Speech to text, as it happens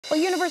Well,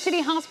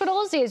 University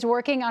Hospitals is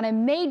working on a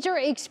major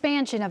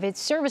expansion of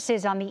its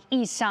services on the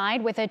east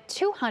side with a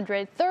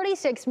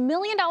 $236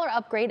 million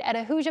upgrade at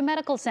Ahuja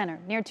Medical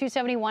Center near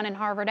 271 and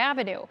Harvard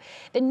Avenue.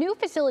 The new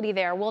facility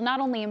there will not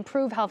only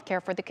improve health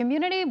care for the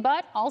community,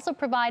 but also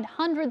provide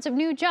hundreds of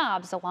new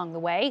jobs along the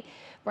way.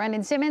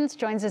 Brandon Simmons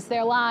joins us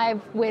there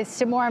live with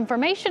some more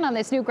information on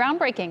this new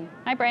groundbreaking.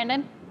 Hi,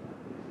 Brandon.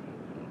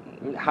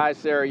 Hi,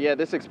 Sarah. Yeah,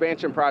 this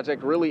expansion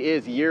project really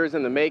is years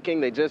in the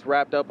making. They just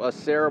wrapped up a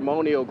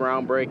ceremonial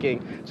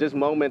groundbreaking just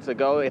moments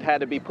ago. It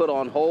had to be put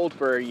on hold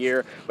for a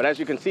year, but as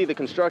you can see, the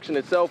construction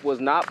itself was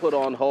not put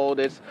on hold.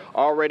 It's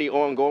already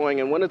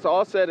ongoing, and when it's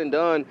all said and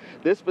done,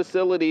 this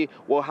facility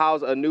will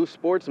house a new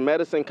sports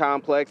medicine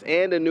complex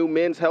and a new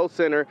men's health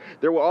center.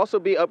 There will also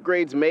be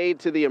upgrades made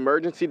to the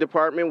emergency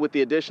department with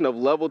the addition of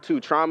level 2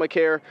 trauma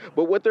care.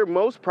 But what they're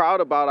most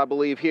proud about, I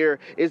believe, here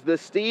is the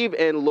Steve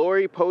and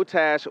Loree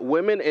Potash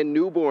Women and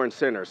Newborn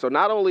Center. So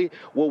not only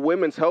will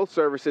women's health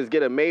services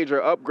get a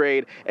major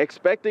upgrade,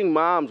 expecting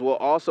moms will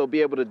also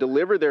be able to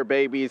deliver their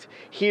babies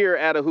here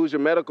at Ahuja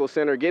Medical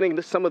Center,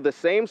 getting some of the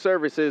same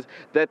services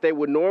that they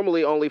would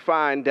normally only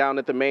find down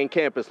at the main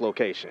campus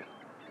location.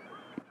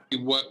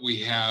 What we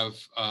have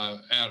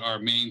at our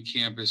main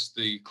campus,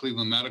 the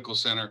Cleveland Medical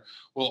Center,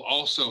 will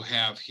also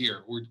have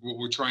here. What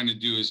we're trying to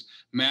do is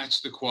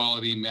match the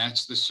quality,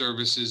 match the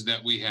services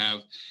that we have,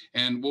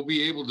 and we'll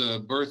be able to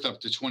birth up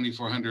to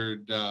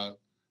 2,400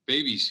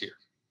 babies here.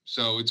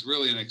 So it's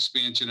really an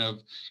expansion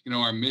of,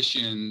 our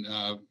mission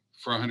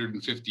for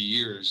 150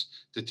 years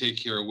to take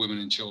care of women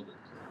and children.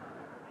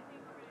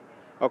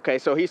 Okay,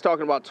 so he's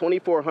talking about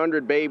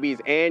 2,400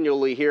 babies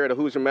annually here at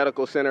Ahuja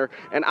Medical Center.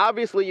 And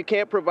obviously you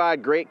can't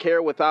provide great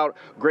care without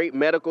great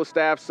medical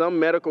staff. Some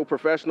medical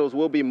professionals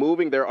will be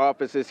moving their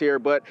offices here,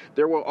 but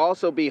there will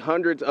also be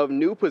hundreds of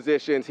new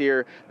positions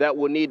here that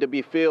will need to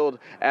be filled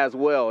as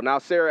well. Now,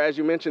 Sarah, as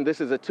you mentioned, this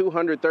is a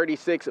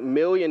 $236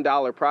 million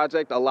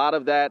project. A lot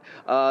of that,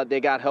 they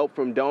got help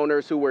from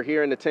donors who were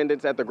here in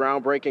attendance at the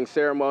groundbreaking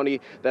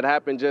ceremony that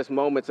happened just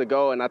moments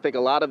ago. And I think a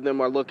lot of them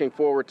are looking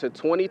forward to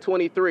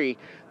 2023.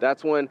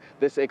 That's when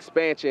this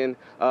expansion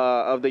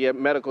of the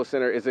medical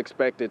center is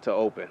expected to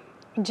open.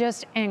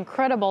 Just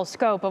incredible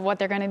scope of what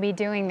they're going to be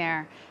doing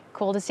there.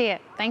 Cool to see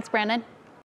it. Thanks, Brandon.